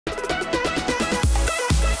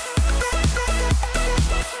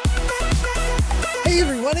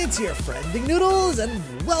everyone, it's your friend Big Noodles,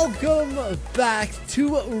 and welcome back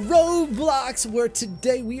to Roblox, where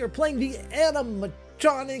today we are playing the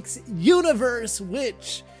Animatronics universe,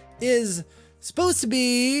 which is supposed to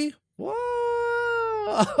be,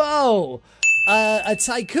 whoa, a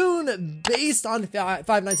tycoon based on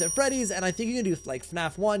Five Nights at Freddy's, and I think you can do like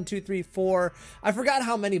FNAF 1, 2, 3, 4, I forgot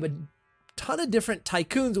how many, but ton of different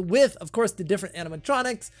tycoons with, of course, the different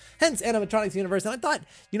animatronics, hence Animatronics universe. And I thought,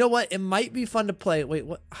 you know what, it might be fun to play. Wait,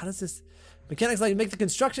 what? How does this? Mechanics like make the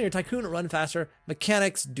construction of your tycoon run faster.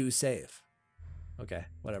 Mechanics do save. Okay,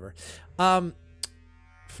 whatever. FNAF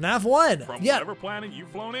 1. From whatever planet you've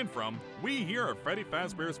flown in from, we here at Freddy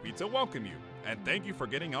Fazbear's Pizza welcome you, and thank you for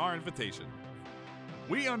getting our invitation.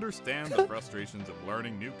 We understand the frustrations of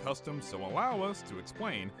learning new customs, so allow us to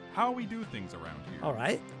explain how we do things around here. All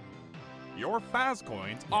right. Your Faz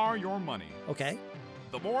coins are your money. Okay.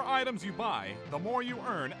 The more items you buy, the more you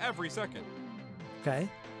earn every second. Okay.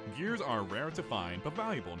 Gears are rare to find, but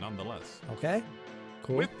valuable nonetheless. Okay.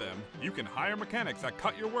 Cool. With them, you can hire mechanics that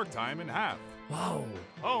cut your work time in half. Whoa.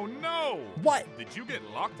 Oh no! What? Did you get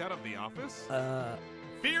locked out of the office?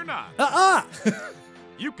 Fear not!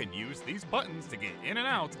 You can use these buttons to get in and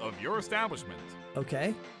out of your establishment.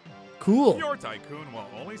 Okay. Cool. Your tycoon will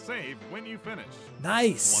only save when you finish.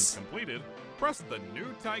 Nice. Once completed, press the new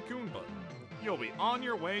tycoon button. You'll be on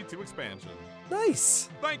your way to expansion. Nice.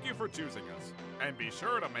 Thank you for choosing us, and be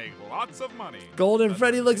sure to make lots of money. Golden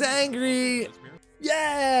Freddy looks angry.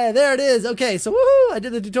 Yeah, there it is. Okay, so woohoo, I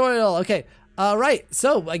did the tutorial. Okay, right.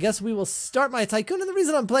 So I guess we will start my tycoon, and the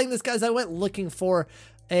reason I'm playing this, guys, I went looking for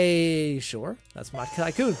a, sure, that's my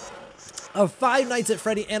tycoon, a Five Nights at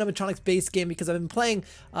Freddy animatronics based game, because I've been playing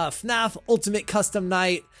FNAF Ultimate Custom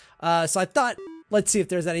Night. So I thought, let's see if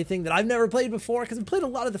there's anything that I've never played before, because I've played a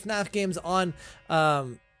lot of the FNAF games on,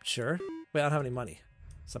 sure. Wait, I don't have any money.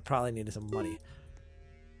 So I probably needed some money.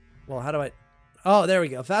 Well, how do I, oh, there we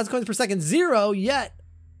go. Faz coins per second, 0 yet.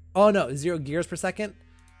 Oh no, 0 gears per second.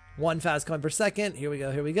 1 Faz coin per second. Here we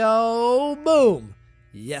go, here we go. Boom.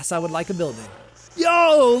 Yes, I would like a building.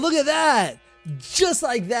 Yo, look at that. Just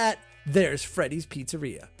like that. There's Freddy's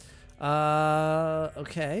Pizzeria.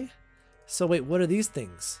 Okay. So wait, what are these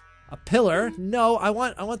things? A pillar? No, I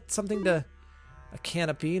want something to, a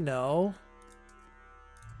canopy, no.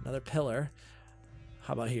 Another pillar.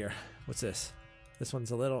 How about here? What's this? This one's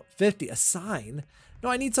a little, 50, a sign? No,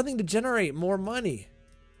 I need something to generate more money.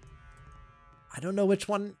 I don't know which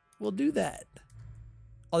one will do that.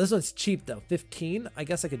 Oh, this one's cheap though, 15. I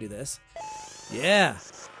guess I could do this. Yeah.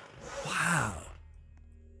 Wow.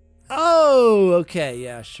 Oh, okay.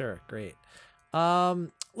 Yeah, sure. Great.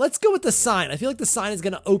 Let's go with the sign. I feel like the sign is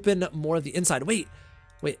going to open more of the inside. Wait.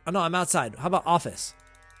 Oh, no, I'm outside. How about office?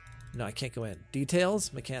 No, I can't go in.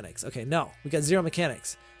 Details, mechanics. Okay, no. We got 0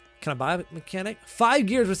 mechanics. Can I buy a mechanic? 5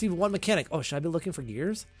 gears, receive 1 mechanic. Oh, should I be looking for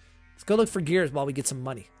gears? Let's go look for gears while we get some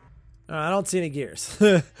money. I don't see any gears.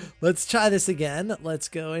 Let's try this again. Let's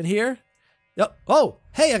go in here. Yep. Oh,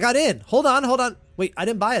 hey, I got in. Hold on. Wait, I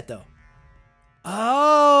didn't buy it though.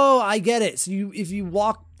 Oh, I get it. So if you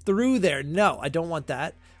walk through there, no, I don't want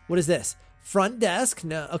that. What is this? Front desk?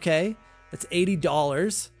 No, okay. That's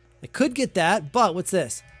 $80. I could get that, but what's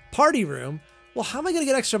this? Party room? Well, how am I going to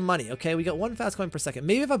get extra money? Okay, we got 1 fast coin per second.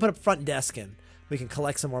 Maybe if I put a front desk in, we can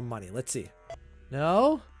collect some more money. Let's see.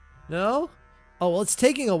 No? Oh, well, it's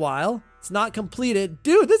taking a while. It's not completed.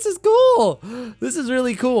 Dude, this is cool. This is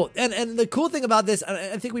really cool. And the cool thing about this,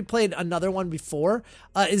 I think we played another one before,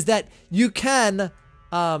 is that you can,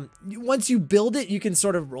 once you build it, you can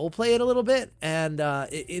sort of role play it a little bit. And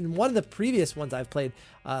in one of the previous ones I've played,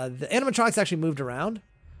 the animatronics actually moved around.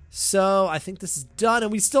 So I think this is done,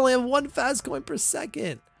 and we still have 1 fast coin per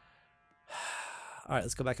second. All right,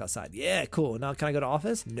 let's go back outside. Yeah, cool. Now can I go to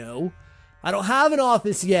office? No, I don't have an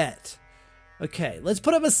office yet. Okay, let's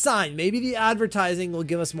put up a sign. Maybe the advertising will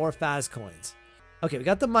give us more Faz coins. Okay, we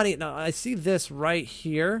got the money. Now, I see this right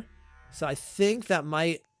here. So I think that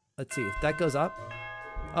might, let's see, if that goes up.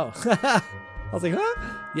 Oh, I was like, huh?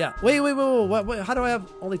 Yeah, wait, what, how do I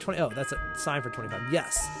have only 20? Oh, that's a sign for 25.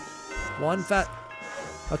 Yes, 1 fat.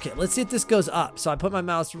 Okay, let's see if this goes up. So I put my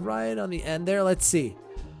mouse right on the end there. Let's see.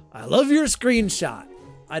 I love your screenshot.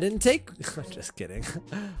 I didn't take, just kidding.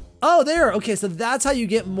 Oh, there. Okay, so that's how you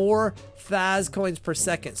get more Faz coins per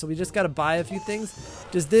second. So we just got to buy a few things.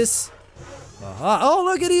 Does this... Oh,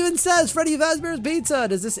 look, it even says Freddy Fazbear's Pizza.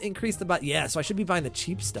 Does this increase the... Yeah, so I should be buying the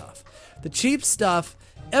cheap stuff. The cheap stuff,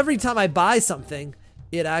 every time I buy something,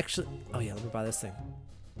 it actually... Oh, yeah, let me buy this thing.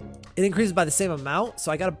 It increases by the same amount.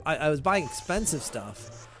 So I was buying expensive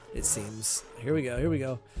stuff, it seems. Here we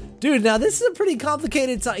go. Dude, now this is a pretty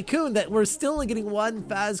complicated tycoon that we're still only getting 1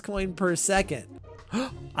 Faz coin per second.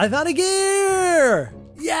 I found a gear!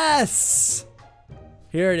 Yes!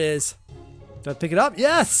 Here it is. Do I pick it up?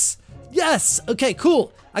 Yes! Yes! Okay,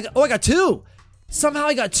 cool. I got 2. Somehow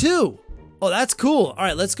I got 2. Oh, that's cool. All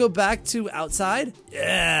right, let's go back to outside.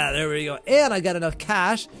 Yeah, there we go. And I got enough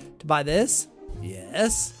cash to buy this.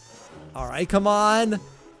 Yes. All right, come on.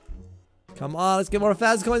 Come on, let's get more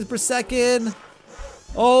fast coins per second.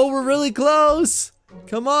 Oh, we're really close.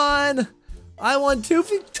 Come on. I want 2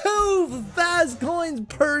 fast coins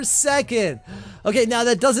per second. Okay, now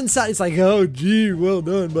that doesn't sound, it's like, oh, gee, well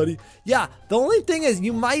done, buddy. Yeah, the only thing is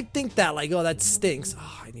you might think that, like, oh, that stinks.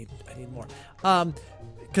 Oh, I need more.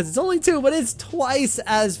 Because it's only 2, but it's twice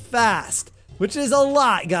as fast, which is a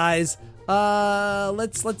lot, guys.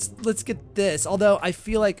 Let's get this. Although I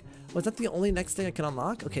feel like, was that the only next thing I can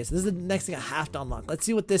unlock? Okay, so this is the next thing I have to unlock. Let's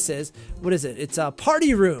see what this is. What is it? It's a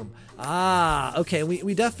party room. Ah, okay.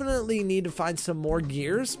 We definitely need to find some more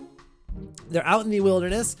gears. They're out in the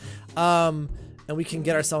wilderness, and we can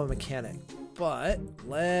get ourselves a mechanic. But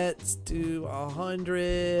let's do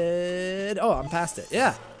 100. Oh, I'm past it.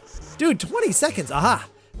 Yeah, dude, 20 seconds. Aha.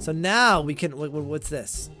 So now we can. What's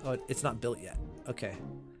this? Oh, it's not built yet. Okay.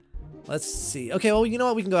 Let's see. Okay, well, you know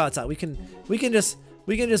what? We can go outside. We can just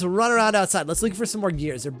run around outside. Let's look for some more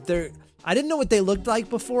gears. I didn't know what they looked like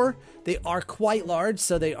before. They are quite large,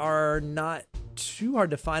 so they are not too hard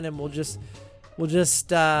to find. And we'll just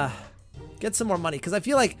get some more money, because I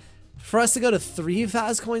feel like for us to go to 3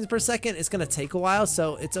 fast coins per second, it's gonna take a while.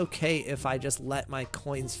 So it's okay if I just let my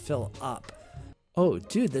coins fill up. Oh,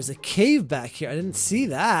 dude, there's a cave back here. I didn't see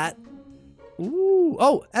that. Ooh,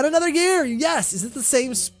 oh, and another gear. Yes, is it the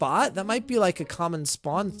same spot? That might be like a common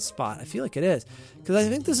spawn spot. I feel like it is, because I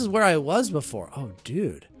think this is where I was before. Oh,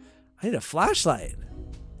 dude, I need a flashlight.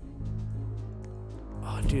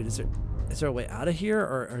 Oh, dude, is there a way out of here,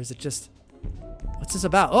 or is it just, what's this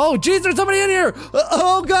about? Oh, geez, there's somebody in here.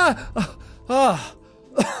 Oh, God.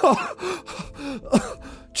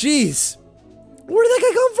 Jeez. Where did that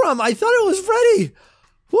guy come from? I thought it was Freddy.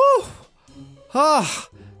 Whoa. Ah.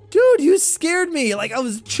 Dude, you scared me. Like I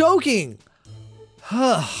was choking.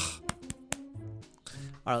 All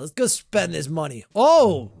right, let's go spend this money.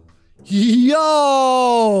 Oh,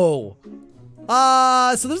 yo.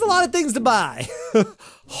 So there's a lot of things to buy.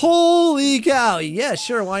 Holy cow. Yeah,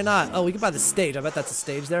 sure. Why not? Oh, we can buy the stage. I bet that's a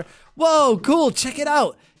stage there. Whoa, cool. Check it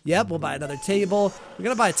out. Yep, we'll buy another table. We're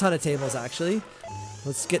going to buy a ton of tables, actually.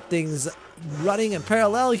 Let's get things running in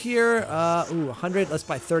parallel here. Ooh, 100. Let's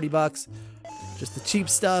buy 30 bucks. Just the cheap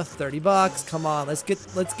stuff, 30 bucks. Come on, let's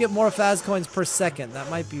get more fast coins per second. That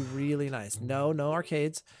might be really nice. No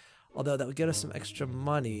arcades. Although that would get us some extra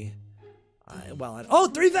money. Oh,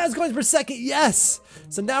 3 fast coins per second, yes!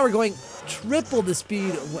 So now we're going triple the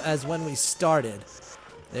speed as when we started.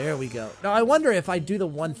 There we go. Now I wonder if I do the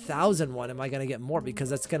 1,000 one, am I gonna get more? Because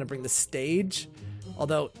that's gonna bring the stage.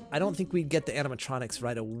 Although I don't think we'd get the animatronics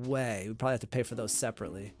right away. We'd probably have to pay for those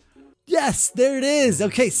separately. Yes, there it is.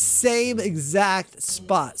 Okay, same exact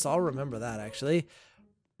spot. So I'll remember that, actually.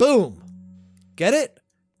 Boom. Get it?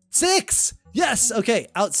 6. Yes. Okay,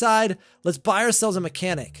 outside. Let's buy ourselves a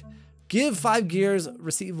mechanic. Give 5 gears,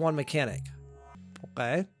 receive 1 mechanic.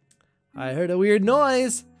 Okay. I heard a weird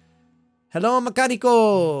noise. Hello,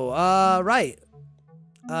 mecanico. Right.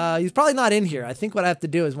 He's probably not in here. I think what I have to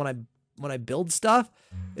do is when I build stuff,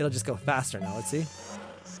 it'll just go faster now. Let's see.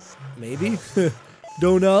 Maybe.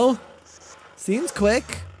 Don't know. Seems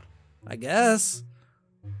quick, I guess.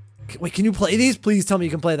 Wait, can you play these? Please tell me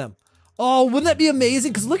you can play them. Oh, wouldn't that be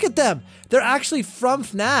amazing? Because look at them. They're actually from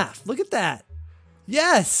FNAF. Look at that.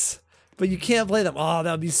 Yes. But you can't play them. Oh,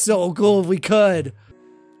 that would be so cool if we could.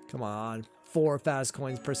 Come on. 4 fast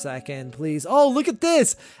coins per second, please. Oh, look at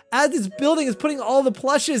this. As this building is putting all the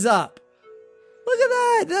plushes up. Look at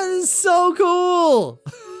that. That is so cool.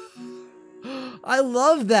 I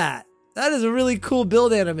love that. That is a really cool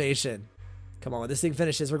build animation. Come on, when this thing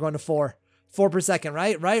finishes, we're going to 4. 4 per second,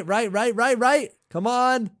 right? Right. Come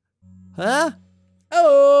on. Huh?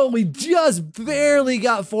 Oh, we just barely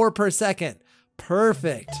got 4 per second.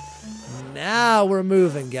 Perfect. Now we're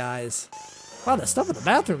moving, guys. Wow, the stuff in the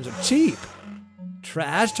bathrooms are cheap.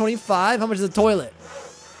 Trash, 25. How much is a toilet?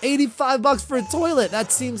 85 bucks for a toilet.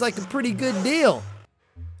 That seems like a pretty good deal.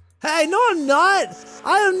 Hey, no, I'm not.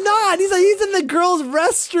 I am not. He's in the girls'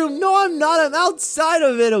 restroom. No, I'm not. I'm outside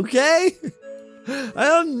of it, okay? I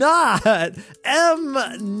am not. I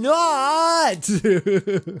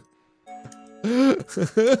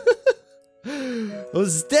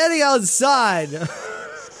was standing outside.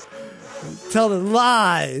 Telling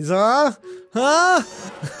lies, huh?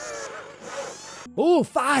 Oh,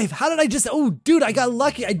 5. How did I just... Oh, dude, I got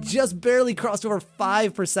lucky. I just barely crossed over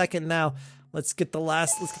 5 per second now. Let's get the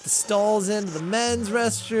stalls into the men's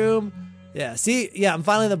restroom. Yeah, see? Yeah, I'm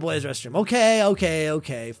finally in the boys' restroom.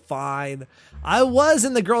 Okay, fine. I was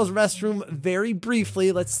in the girls' restroom very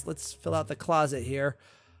briefly. Let's fill out the closet here.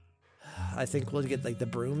 I think we'll get like the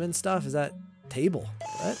broom and stuff. Is that table?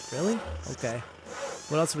 What? Really? Okay.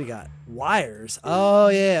 What else we got? Wires. Oh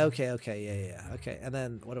yeah. Okay. Yeah. Okay. And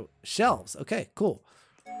then shelves. Okay. Cool.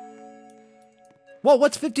 Whoa.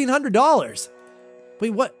 What's $1,500?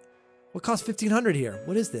 Wait. What costs $1,500 here?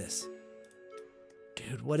 What is this?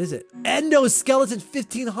 Dude, what is it? Endoskeleton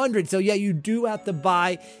 1,500. So yeah, you do have to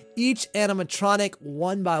buy each animatronic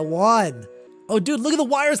one by one. Oh, dude, look at the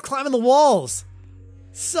wires climbing the walls.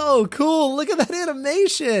 So cool. Look at that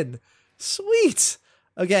animation. Sweet.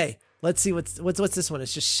 Okay, let's see what's this one.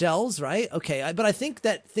 It's just shelves, right? Okay, but I think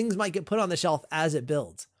that things might get put on the shelf as it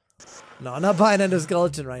builds. No, I'm not buying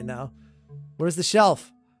endoskeleton right now. Where's the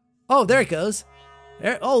shelf? Oh, there it goes.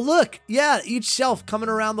 There. Oh, look. Yeah, each shelf coming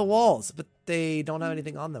around the walls, but they don't have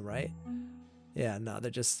anything on them, right? Yeah, no,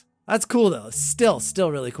 they're just... That's cool, though.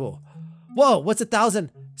 Still really cool. Whoa, what's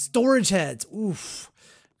 1,000 storage heads? Oof.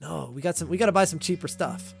 No, we got to buy some cheaper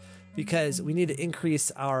stuff because we need to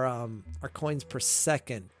increase our coins per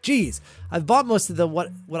second. Jeez, I've bought most of the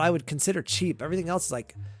what I would consider cheap. Everything else is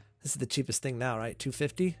like, this is the cheapest thing now, right?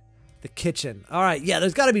 $250. The kitchen. All right, yeah,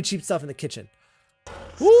 there's got to be cheap stuff in the kitchen.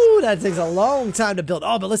 Woo, that takes a long time to build.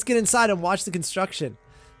 Oh, but let's get inside and watch the construction.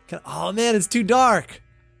 Oh man, it's too dark.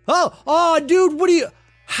 Oh, dude, what are you?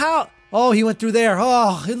 How? Oh, he went through there.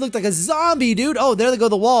 Oh, it looked like a zombie, dude. Oh, there they go,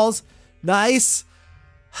 the walls. Nice.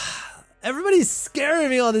 Everybody's scaring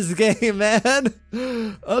me on this game, man.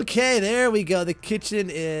 Okay, there we go. The kitchen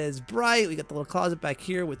is bright. We got the little closet back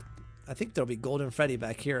here with, I think there'll be Golden Freddy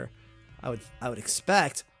back here. I would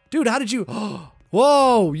expect. Dude, how did you?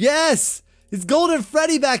 Whoa, yes, it's Golden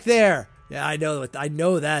Freddy back there. Yeah, I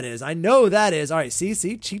know that is. All right,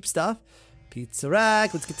 see, cheap stuff. Pizza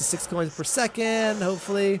rack. Let's get to 6 coins per second.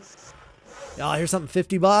 Hopefully. Oh, here's something.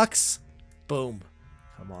 $50. Boom.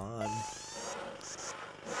 Come on.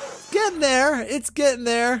 It's getting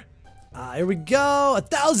there. Here we go.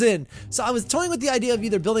 1,000. So I was toying with the idea of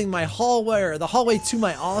either building my hallway or the hallway to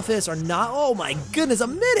my office or not. Oh my goodness, a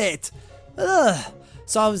minute. Ugh.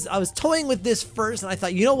 So I was toying with this first, and I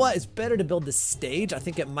thought, you know what? It's better to build the stage. I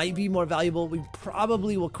think it might be more valuable. We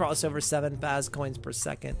probably will cross over 7 Faz coins per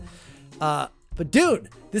second. But dude,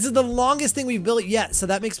 this is the longest thing we've built yet. So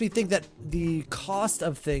that makes me think that the cost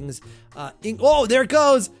of things, oh, there it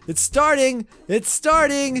goes. It's starting.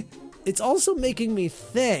 It's also making me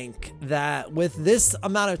think that with this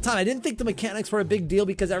amount of time, I didn't think the mechanics were a big deal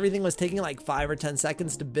because everything was taking like 5 or 10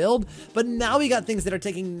 seconds to build. But now we got things that are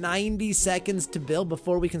taking 90 seconds to build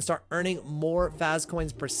before we can start earning more Faz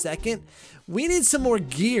coins per second. We need some more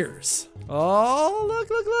gears. Oh,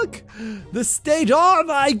 look. The stage. Oh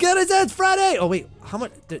my goodness, that's Friday. Oh wait, how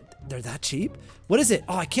much? They're that cheap? What is it?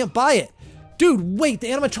 Oh, I can't buy it. Dude, wait, the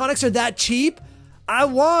animatronics are that cheap? I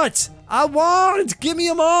want, give me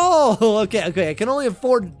them all. Okay, I can only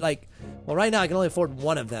afford well, right now I can only afford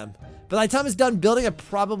one of them. But by the time it's done building, I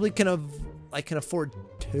probably can afford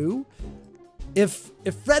 2. If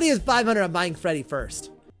Freddy is 500, I'm buying Freddy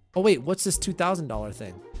first. Oh wait, what's this $2,000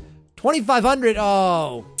 thing? 2,500.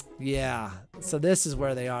 Oh, yeah. So this is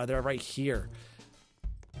where they are. They're right here.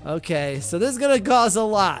 Okay, so this is gonna cost a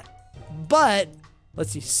lot. But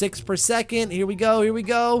let's see, 6 per second. Here we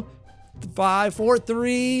go. 5, 4,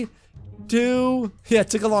 3, 2. Yeah, it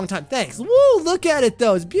took a long time. Thanks. Woo, look at it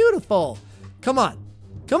though. It's beautiful. Come on.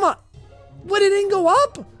 What, it didn't go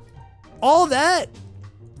up? All that?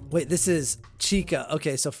 Wait, this is Chica.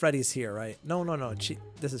 Okay, so Freddy's here, right? No.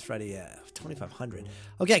 This is Freddy, yeah. 2,500.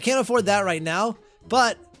 Okay, I can't afford that right now,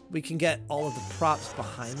 but we can get all of the props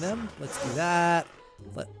behind them. Let's do that.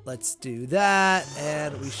 Let's do that,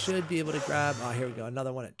 and we should be able to grab, oh, here we go,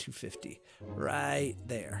 another one at 250. Right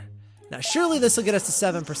there. Now, surely this will get us to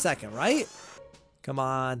 7 per second, right? Come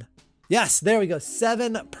on. Yes, there we go.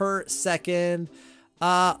 7 per second.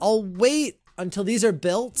 I'll wait until these are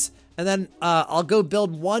built, and then I'll go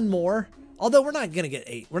build one more. Although we're not going to get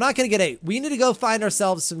 8. We're not going to get 8. We need to go find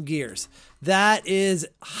ourselves some gears. That is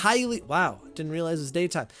highly, wow, didn't realize it was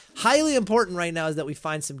daytime. Highly important right now is that we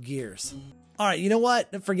find some gears. All right, you know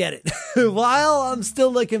what? Forget it. While I'm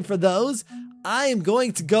still looking for those, I am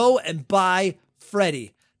going to go and buy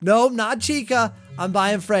Freddy. No, not Chica. I'm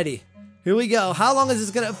buying Freddy. Here we go. How long is this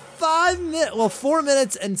gonna? 5 minutes. Well, 4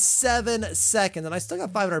 minutes and 7 seconds, and I still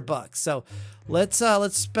got $500. So let's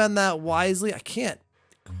spend that wisely. I can't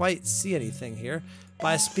quite see anything here.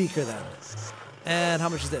 Buy a speaker then. And how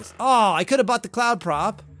much is this? Oh, I could have bought the cloud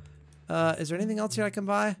prop. Is there anything else here I can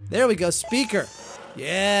buy? There we go. Speaker.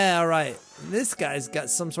 Yeah. All right. This guy's got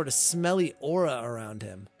some sort of smelly aura around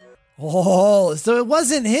him. Oh, so it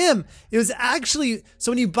wasn't him. It was actually,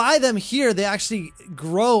 so when you buy them here, they actually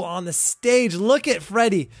grow on the stage. Look at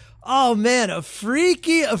Freddy. Oh man, a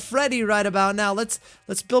Freddy right about now. Let's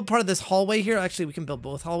build part of this hallway here. Actually, we can build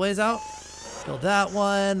both hallways out. Build that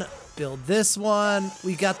one, build this one.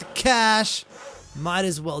 We got the cash. Might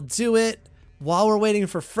as well do it. While we're waiting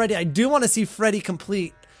for Freddy, I do want to see Freddy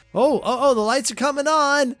complete. Oh, the lights are coming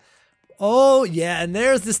on. Oh, yeah, and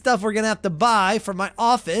there's the stuff we're going to have to buy for my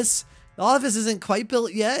office. The office isn't quite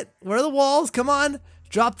built yet. Where are the walls? Come on.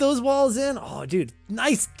 Drop those walls in. Oh, dude,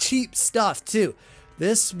 nice cheap stuff, too.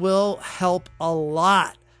 This will help a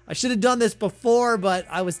lot. I should have done this before, but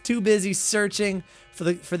I was too busy searching for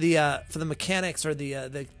the mechanics or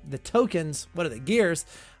the tokens. What are the gears?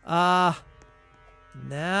 Now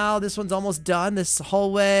this one's almost done. This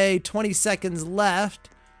hallway, 20 seconds left.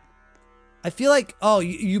 I feel like, oh,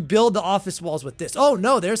 you build the office walls with this. Oh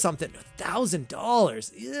no, there's something.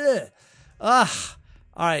 $1,000. Yeah. All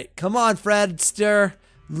right, come on, Fredster.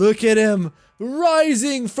 Look at him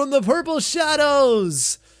rising from the purple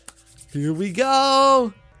shadows. Here we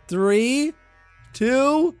go. 3,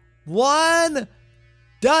 2, 1.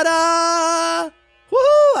 Da-da! Woo!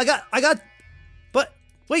 I got. But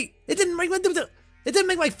wait, it didn't make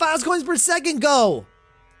my fast coins per second go.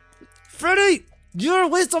 Freddy, you're a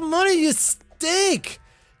waste of money. You stink.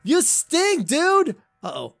 You stink, dude.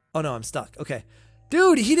 Uh-oh. Oh no, I'm stuck. Okay,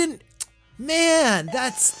 dude, he didn't. Man,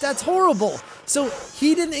 that's horrible. So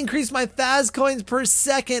he didn't increase my fast coins per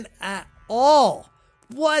second at all.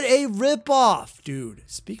 What a ripoff, dude.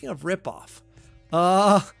 Speaking of ripoff,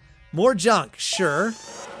 more junk, sure.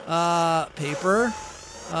 Paper.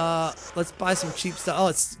 Let's buy some cheap stuff. Oh,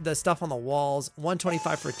 it's the stuff on the walls.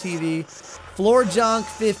 $125 for a TV. Floor junk,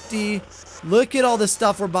 50. Look at all the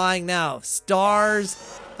stuff we're buying now.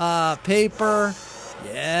 Stars, paper.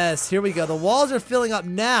 Yes, here we go. The walls are filling up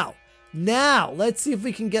now. Now, let's see if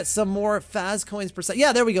we can get some more fast coins per second.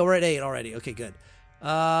 Yeah, there we go. We're at 8 already. Okay, good.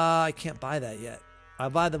 I can't buy that yet. I'll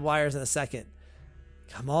buy the wires in a second.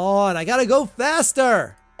 Come on, I gotta go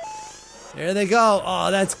faster. There they go.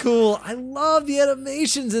 Oh, that's cool. I love the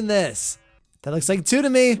animations in this. That looks like 2 to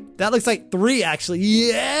me. That looks like 3, actually.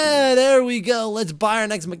 Yeah, there we go. Let's buy our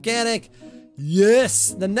next mechanic. Yes,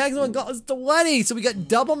 the next one goes 20. So we got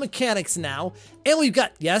double mechanics now. And we've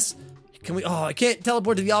got, yes. Can we, oh, I can't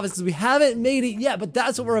teleport to the office because we haven't made it yet, but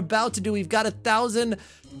that's what we're about to do. We've got 1,000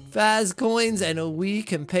 Faz coins and we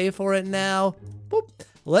can pay for it now. Boop.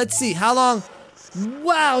 Let's see, how long?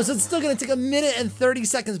 Wow, so it's still gonna take 1 minute and 30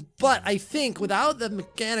 seconds, but I think without the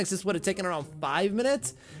mechanics, this would have taken around 5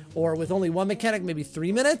 minutes, or with only one mechanic, maybe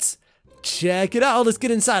 3 minutes. Check it out, let's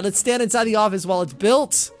get inside. Let's stand inside the office while it's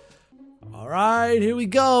built. All right, here we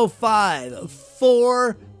go. 5,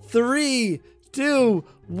 4, 3, 2,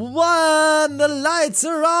 1. The lights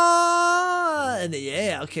are on.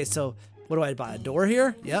 Yeah, okay, so what do I buy? A door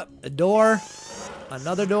here? Yep, a door,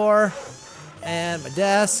 another door, and my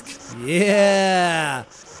desk. Yeah.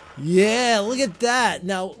 Yeah, look at that.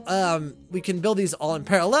 Now, we can build these all in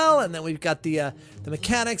parallel, and then we've got the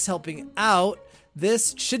mechanics helping out.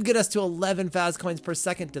 This should get us to 11 fast coins per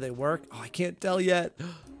second. Do they work? Oh, I can't tell yet.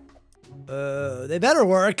 They better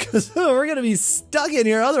work, because we're gonna be stuck in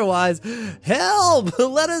here otherwise. Help!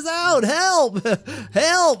 Let us out! Help!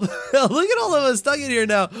 Help! Look at all of us stuck in here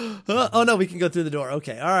now. Oh no, we can go through the door.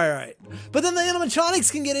 Okay, all right. But then the animatronics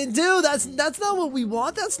can get in too. That's not what we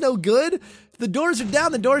want. That's no good. If the doors are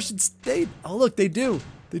down, the doors should stay. Oh look, they do.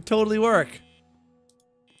 They totally work.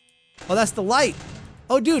 Oh, that's the light.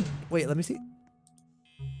 Oh dude, wait, let me see.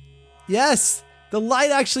 Yes, the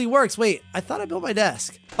light actually works. Wait, I thought I built my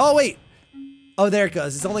desk. Oh wait. Oh, there it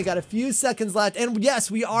goes. It's only got a few seconds left. And yes,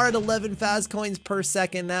 we are at 11 fast coins per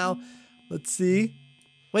second now. Let's see.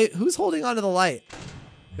 Wait, who's holding onto the light?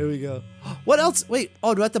 Here we go. What else? Wait.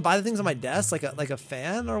 Oh, do I have to buy the things on my desk? Like a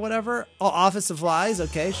fan or whatever? Oh, office supplies.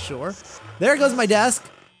 Okay, sure. There goes my desk.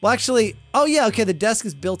 Well, actually, oh yeah, okay, the desk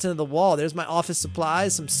is built into the wall. There's my office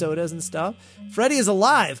supplies, some sodas and stuff. Freddy is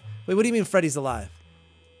alive. Wait, what do you mean Freddy's alive?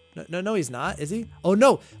 No, he's not, is he? Oh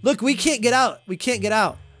no, look, we can't get out. We can't get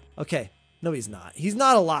out. Okay. No, he's not. He's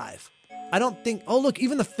not alive. I don't think... Oh, look,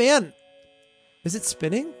 even the fan... Is it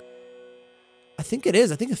spinning? I think it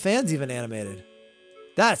is. I think the fan's even animated.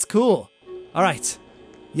 That's cool. All right.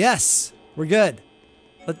 Yes, we're good.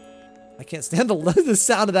 But I can't stand the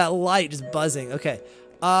sound of that light just buzzing. Okay.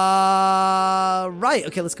 Right.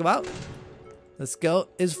 Okay, let's go out. Let's go.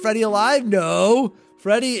 Is Freddy alive? No.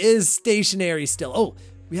 Freddy is stationary still. Oh,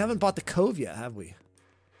 we haven't bought the cove yet, have we?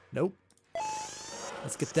 Nope.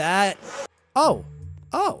 Let's get that. Oh,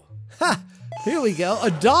 ha, here we go.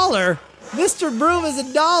 $1. Mr. Broom is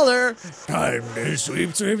 $1. Time to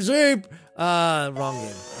sweep, sweep, sweep. Wrong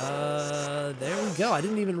game. There we go. I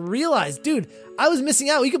didn't even realize. Dude, I was missing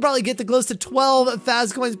out. We could probably get to close to 12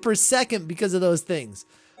 Faz coins per second because of those things.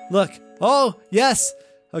 Look. Oh, yes.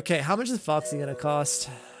 Okay, how much is Foxy gonna cost?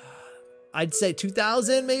 I'd say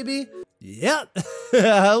 2,000 maybe? Yep,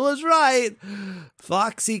 I was right.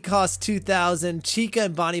 Foxy costs 2,000. Chica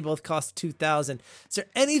and Bonnie both cost 2,000. Is there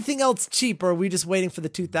anything else cheap, or are we just waiting for the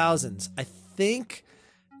 2,000s? I think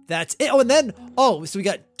that's it. Oh, and then, oh, so we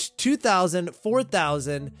got 2,000,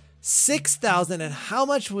 4,000, 6,000, and how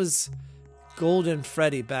much was Golden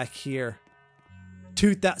Freddy back here?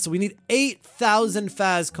 2,000. So we need 8,000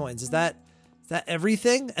 Faz coins. Is that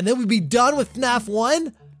everything? And then we'd be done with FNAF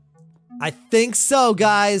 1? I think so,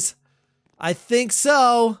 guys. I think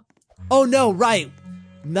so. Oh no, right.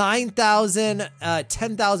 9,000,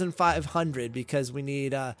 10,500 because we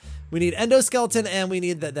need endoskeleton and we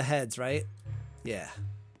need the heads, right? Yeah.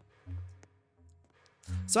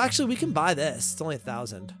 So actually we can buy this. It's only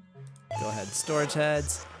 1,000. Go ahead, storage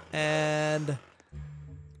heads, and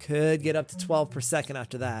could get up to 12 per second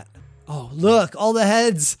after that. Oh, look, all the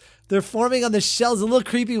heads. They're forming on the shells. A little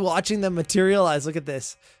creepy watching them materialize. Look at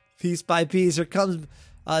this. Piece by piece. Here comes,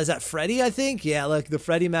 is that Freddy, I think? Yeah, look, the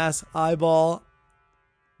Freddy mask, eyeball.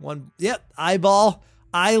 Yep, eyeball,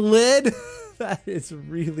 eyelid. That is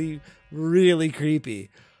really, really creepy.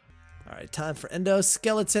 All right, time for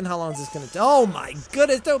endoskeleton. How long is this going to take? Oh my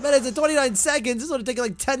goodness, 2 minutes and 29 seconds. This would have taken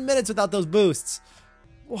like 10 minutes without those boosts.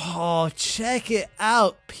 Whoa, check it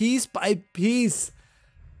out. Piece by piece.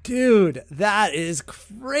 Dude, that is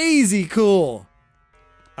crazy cool.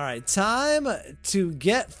 All right, time to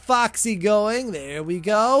get Foxy going. There we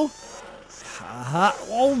go.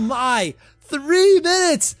 Oh my, 3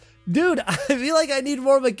 minutes. Dude, I feel like I need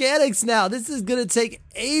more mechanics now. This is gonna take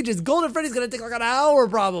ages. Golden Freddy's gonna take like an hour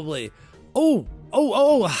probably. Oh.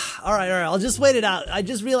 All right. I'll just wait it out. I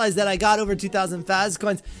just realized that I got over 2,000 Faz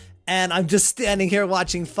coins and I'm just standing here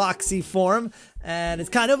watching Foxy form. And it's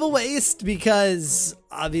kind of a waste because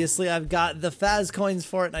obviously I've got the Faz coins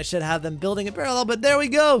for it and I should have them building in parallel, but there we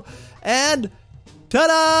go. And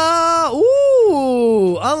ta-da!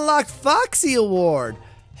 Ooh, unlocked Foxy award.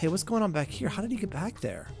 Hey, what's going on back here? How did he get back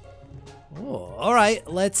there? Oh, all right,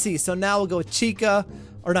 let's see. So now we'll go with Chica,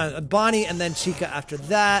 or no, Bonnie and then Chica after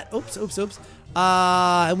that. Oops.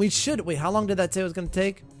 And we should, wait, how long did that say it was gonna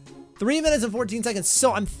take? 3 minutes and 14 seconds.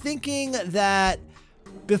 So I'm thinking that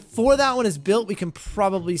before that one is built, we can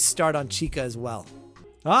probably start on Chica as well.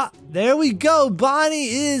 Ah, there we go. Bonnie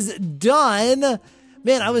is done.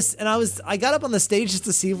 Man, I got up on the stage just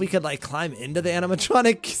to see if we could like climb into the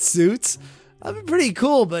animatronic suits. That'd be pretty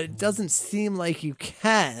cool, but it doesn't seem like you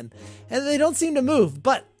can. And they don't seem to move,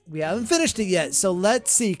 but we haven't finished it yet. So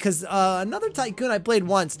let's see, because another Tycoon I played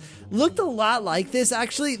once looked a lot like this,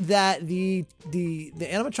 actually, that the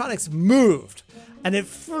animatronics moved. And it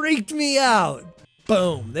freaked me out.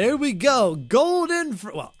 Boom, there we go. Golden,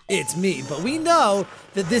 well, it's me, but we know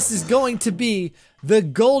that this is going to be the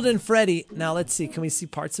Golden Freddy. Now let's see, can we see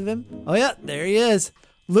parts of him? Oh yeah, there he is.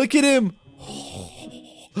 Look at him.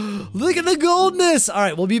 Look at the goldness. All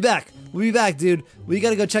right, we'll be back. We'll be back, dude. We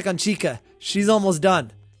gotta go check on Chica. She's almost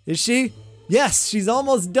done. Is she? Yes, she's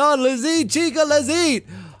almost done. Let's eat, Chica, let's eat.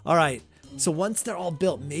 All right, so once they're all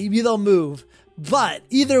built, maybe they'll move. But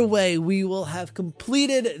either way, we will have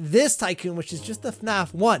completed this Tycoon, which is just the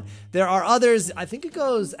FNAF 1. There are others. I think it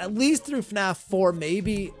goes at least through FNAF 4,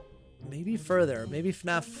 maybe further. Maybe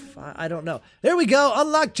FNAF 5, I don't know. There we go.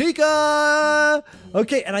 Unlock Chica!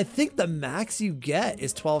 Okay, and I think the max you get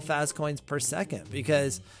is 12 Faz coins per second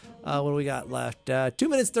because what do we got left? 2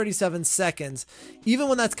 minutes, 37 seconds. Even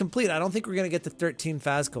when that's complete, I don't think we're going to get to 13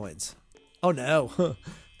 Faz coins. Oh, no.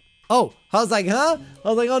 Oh, I was like, huh? I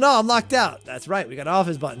was like, oh no, I'm locked out. That's right, we got an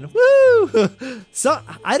office button. Woo! So,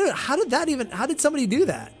 how did somebody do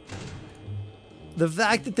that? The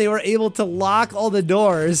fact that they were able to lock all the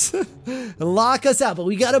doors and lock us out, but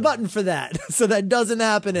we got a button for that, so that doesn't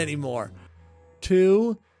happen anymore.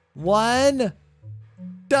 2, 1,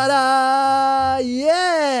 ta-da!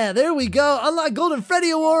 Yeah, there we go. Unlock Golden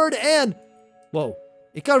Freddy Award and, whoa,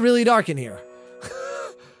 it got really dark in here.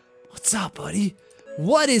 What's up, buddy?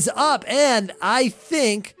 What is up? And I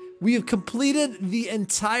think we have completed the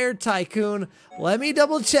entire Tycoon. Let me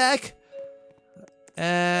double check.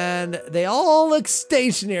 And they all look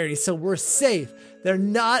stationary, so we're safe. They're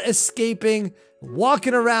not escaping,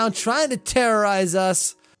 walking around, trying to terrorize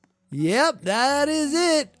us. Yep, that is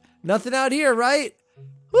it. Nothing out here, right?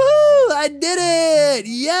 Woohoo! I did it!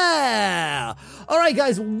 Yeah! All right,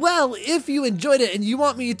 guys. Well, if you enjoyed it and you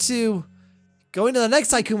want me to Going to the next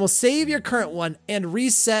Tycoon will save your current one and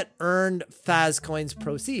reset earned Faz coins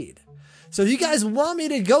proceed. So if you guys want me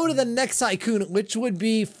to go to the next Tycoon, which would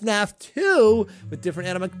be FNAF 2 with different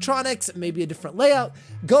animatronics, maybe a different layout,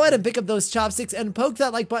 go ahead and pick up those chopsticks and poke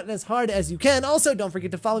that like button as hard as you can. Also, don't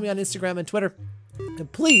forget to follow me on Instagram and Twitter. And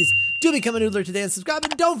please do become a noodler today and subscribe.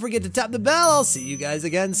 And don't forget to tap the bell. I'll see you guys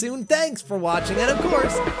again soon. Thanks for watching. And of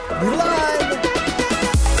course, be live.